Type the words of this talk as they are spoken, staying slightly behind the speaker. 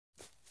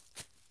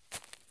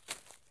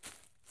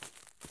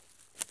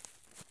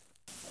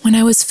When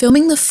I was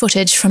filming the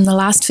footage from the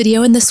last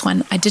video and this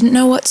one, I didn't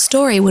know what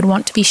story would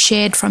want to be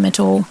shared from it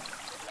all.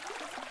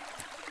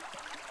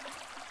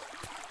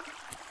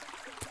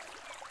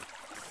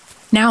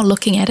 Now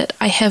looking at it,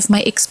 I have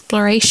my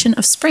exploration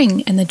of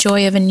spring and the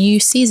joy of a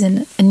new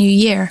season, a new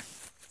year.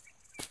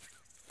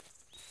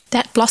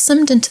 That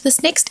blossomed into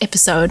this next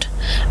episode,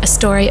 a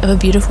story of a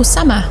beautiful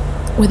summer,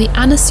 where the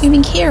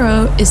unassuming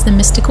hero is the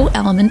mystical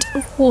element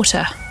of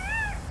water.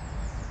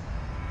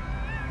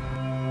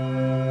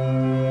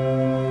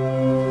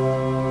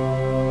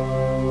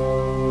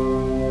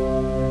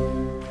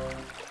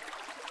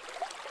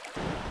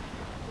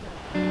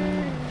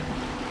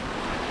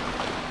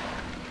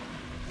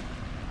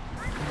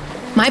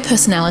 My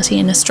personality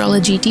and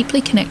astrology deeply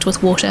connect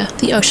with water,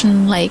 the ocean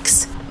and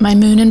lakes. My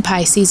moon in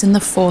Pisces in the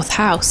 4th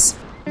house.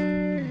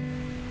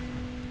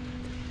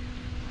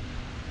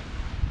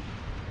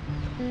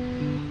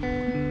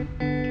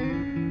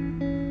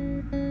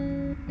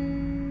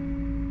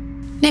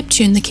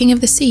 Neptune, the king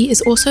of the sea,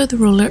 is also the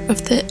ruler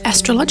of the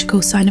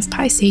astrological sign of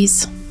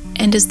Pisces,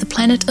 and is the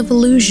planet of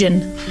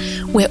illusion,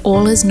 where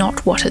all is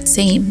not what it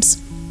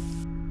seems.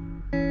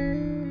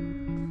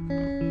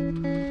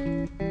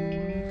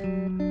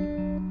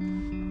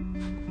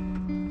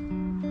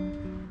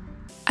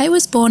 I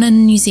was born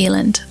in New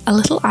Zealand, a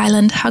little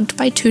island hugged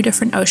by 2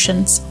 different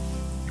oceans.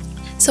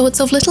 So it's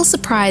of little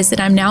surprise that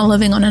I'm now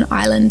living on an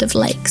island of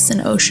lakes and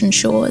ocean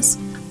shores.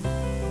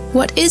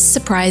 What is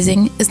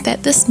surprising is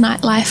that this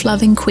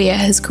nightlife-loving queer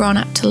has grown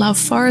up to love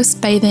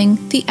forest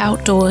bathing, the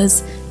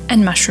outdoors,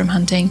 and mushroom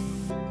hunting.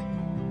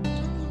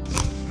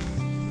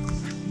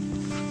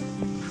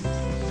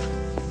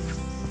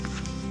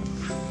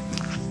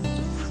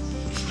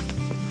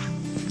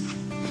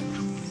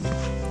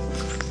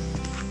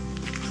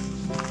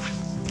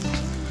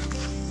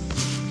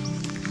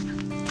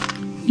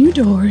 New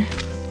door.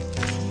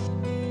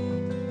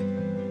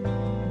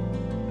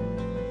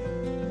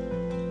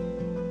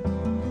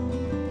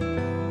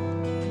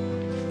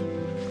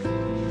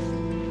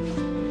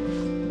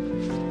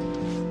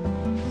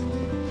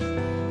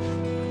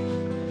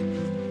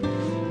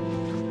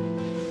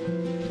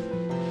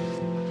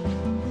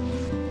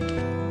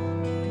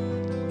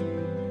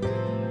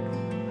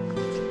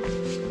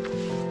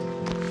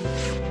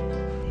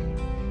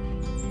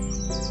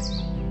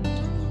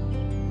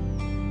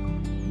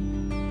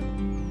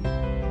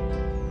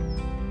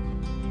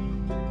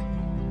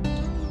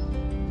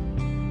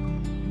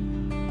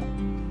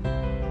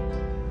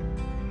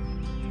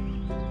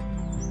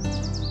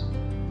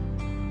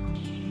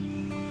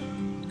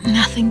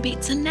 Nothing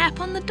beats a nap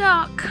on the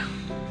dock.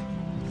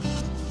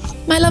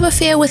 My love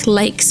affair with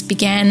lakes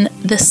began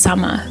this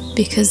summer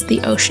because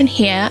the ocean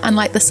here,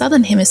 unlike the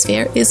Southern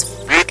Hemisphere, is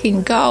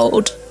fucking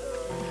gold.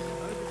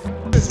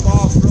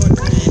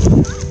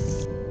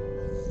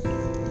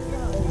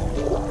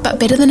 But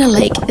better than a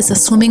lake is a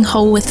swimming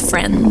hole with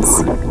friends.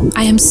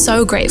 I am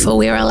so grateful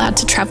we were allowed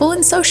to travel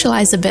and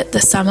socialise a bit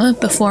this summer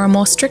before a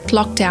more strict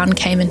lockdown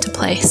came into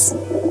place.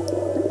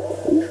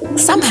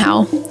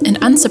 Somehow, and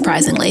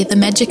unsurprisingly, the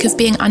magic of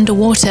being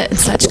underwater in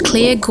such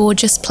clear,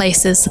 gorgeous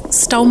places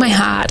stole my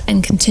heart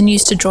and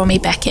continues to draw me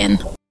back in.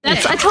 I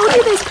told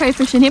you there's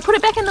crayfish in here. Put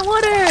it back in the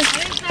water.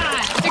 What is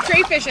that? It's a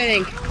crayfish, I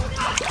think.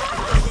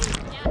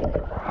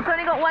 It's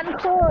only got 1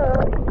 claw.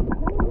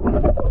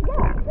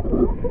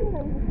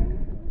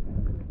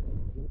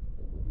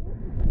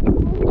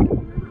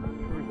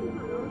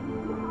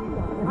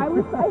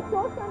 I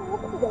saw some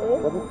yesterday.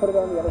 We'll just put it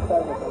on the other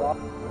side of the rock.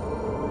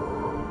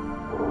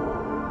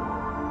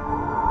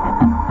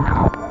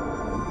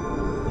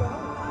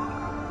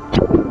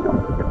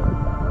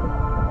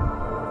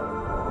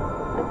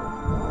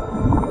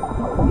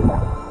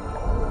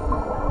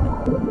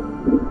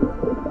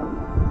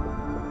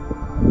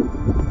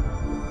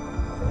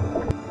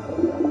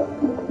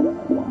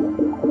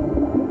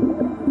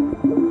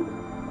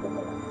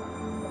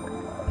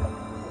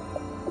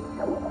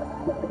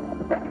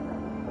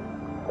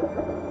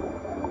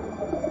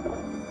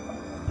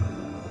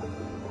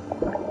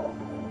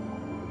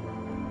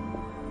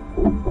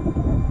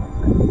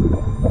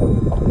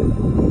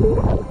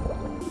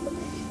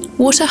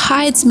 Water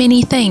hides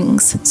many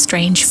things: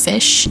 strange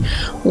fish,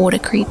 water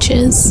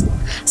creatures,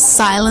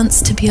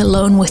 silence to be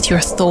alone with your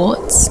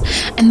thoughts,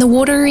 and the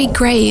watery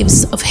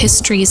graves of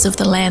histories of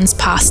the land's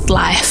past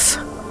life.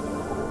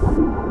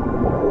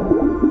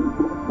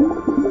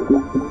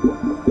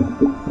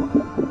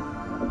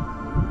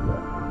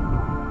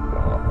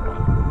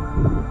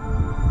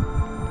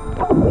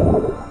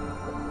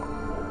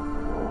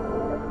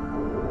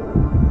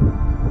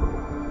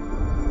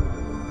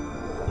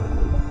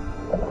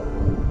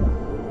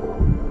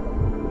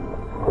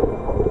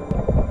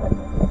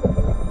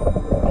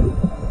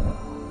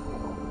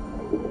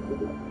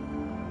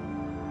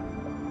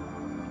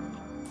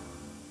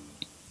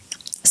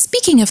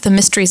 Speaking of the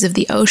mysteries of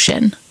the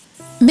ocean,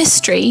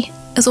 Mystery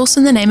is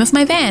also the name of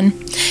my van,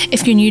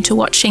 if you're new to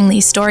watching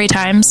these story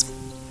times.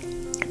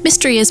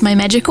 Mystery is my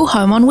magical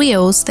home on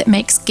wheels that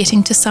makes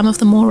getting to some of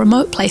the more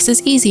remote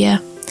places easier.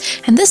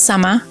 And this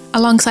summer,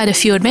 alongside a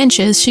few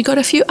adventures, she got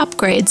a few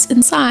upgrades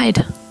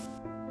inside.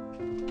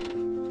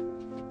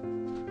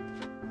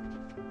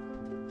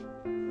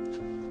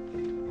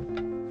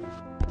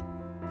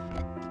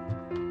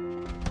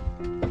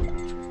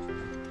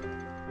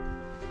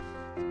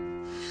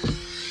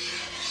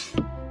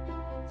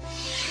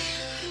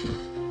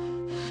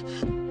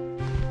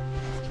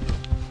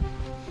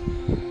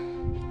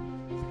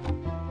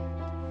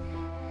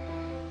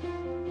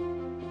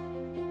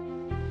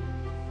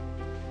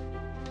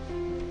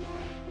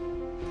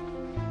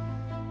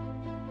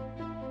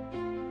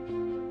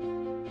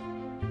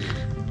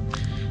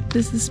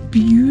 There's this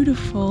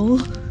beautiful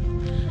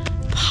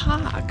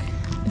park,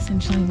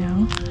 essentially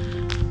now.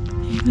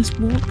 You can just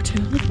walk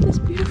to. Look at this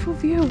beautiful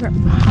view. We're up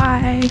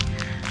high.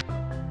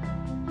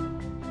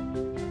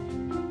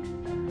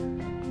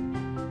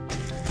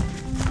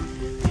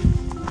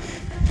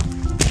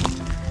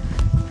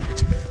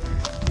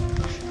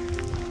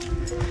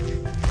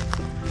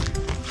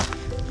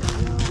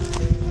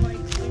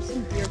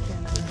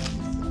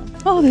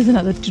 Oh, there's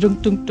another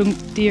dunk dunk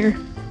dunk deer.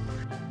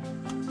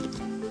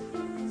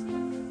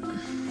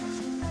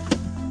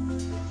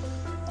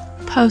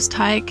 Post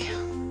hike.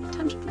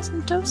 Time to put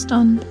some toast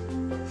on.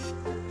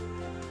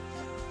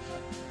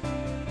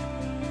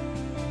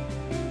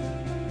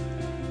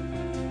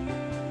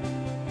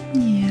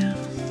 Yeah.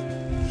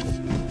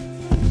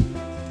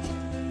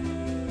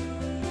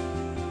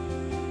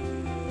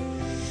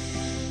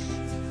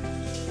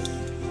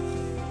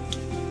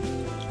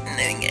 I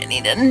think I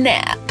need a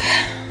nap.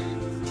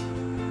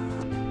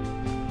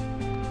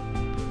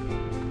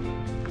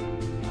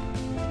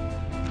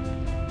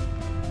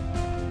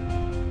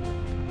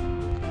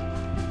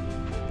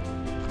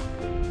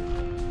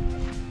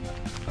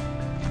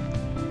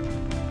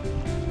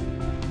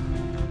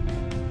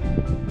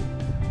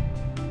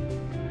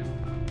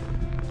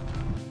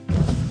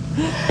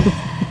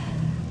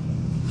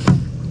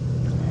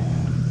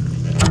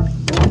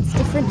 It's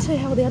different to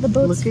how the other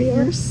boats feel. Look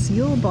at your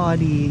seal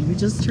body. You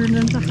just turned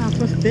into half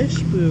a fish,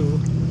 boo.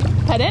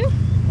 Pardon?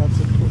 That's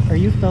a cool. Are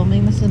you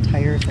filming this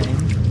entire thing?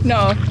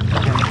 No.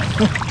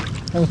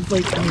 I was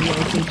like, can you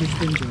also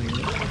just enjoy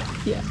it?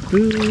 Yeah.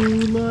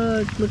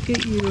 Boo, look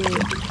at you.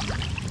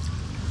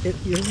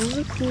 Yours is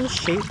a cool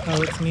shape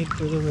how it's made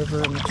for the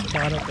river and it's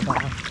flat at the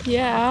back.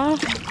 Yeah.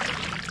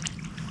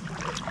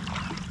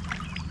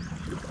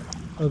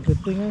 Oh, good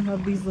thing I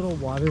have these little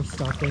water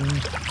stopping.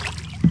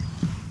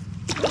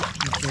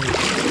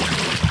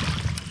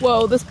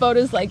 Whoa, this boat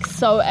is like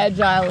so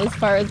agile as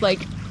far as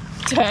like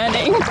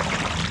turning.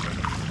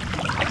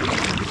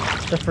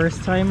 The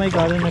first time I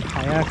got in a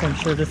kayak, I'm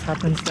sure this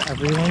happens to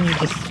everyone, you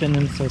just spin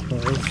in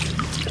circles.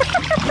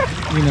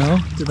 You know?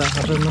 Did that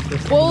happen the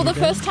first time? Well, the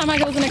first time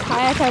I was in a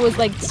kayak, I was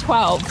like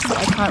 12, so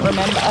I can't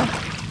remember.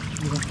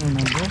 You don't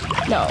remember?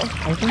 No.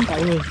 I think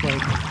I was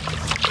like...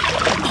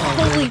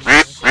 Holy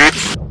shit.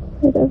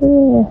 Right over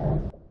there.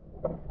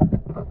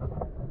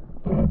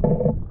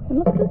 And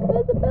look at this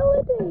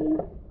visibility.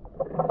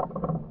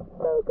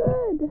 So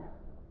good.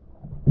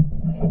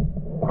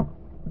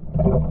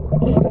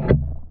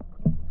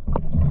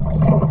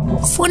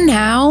 For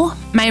now,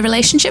 my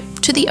relationship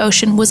to the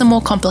ocean was a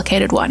more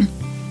complicated one.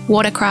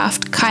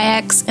 Watercraft,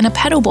 kayaks, and a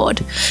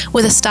paddleboard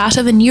were the start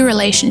of a new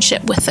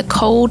relationship with the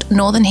cold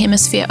Northern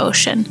Hemisphere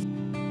ocean.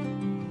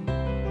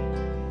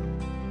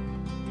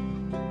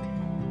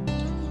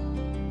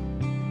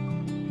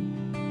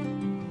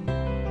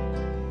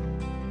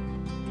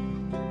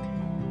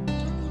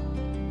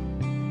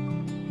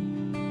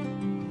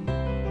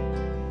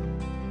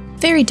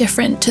 Very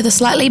different to the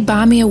slightly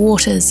balmier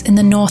waters in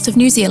the north of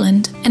New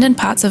Zealand and in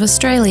parts of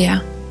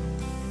Australia.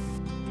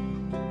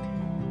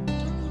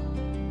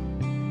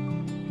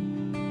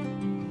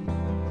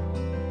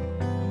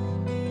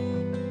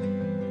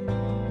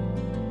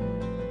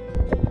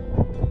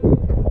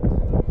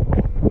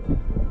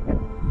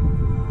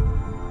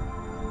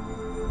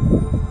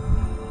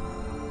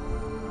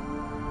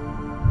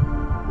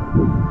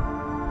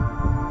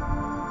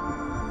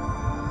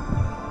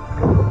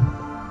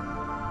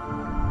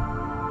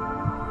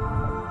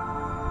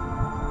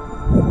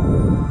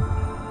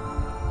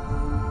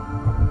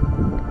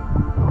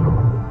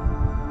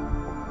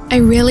 I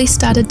really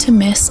started to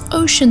miss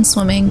ocean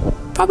swimming,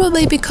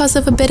 probably because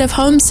of a bit of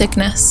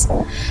homesickness.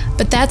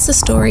 But that's a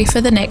story for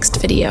the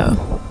next video,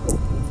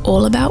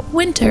 all about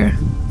winter.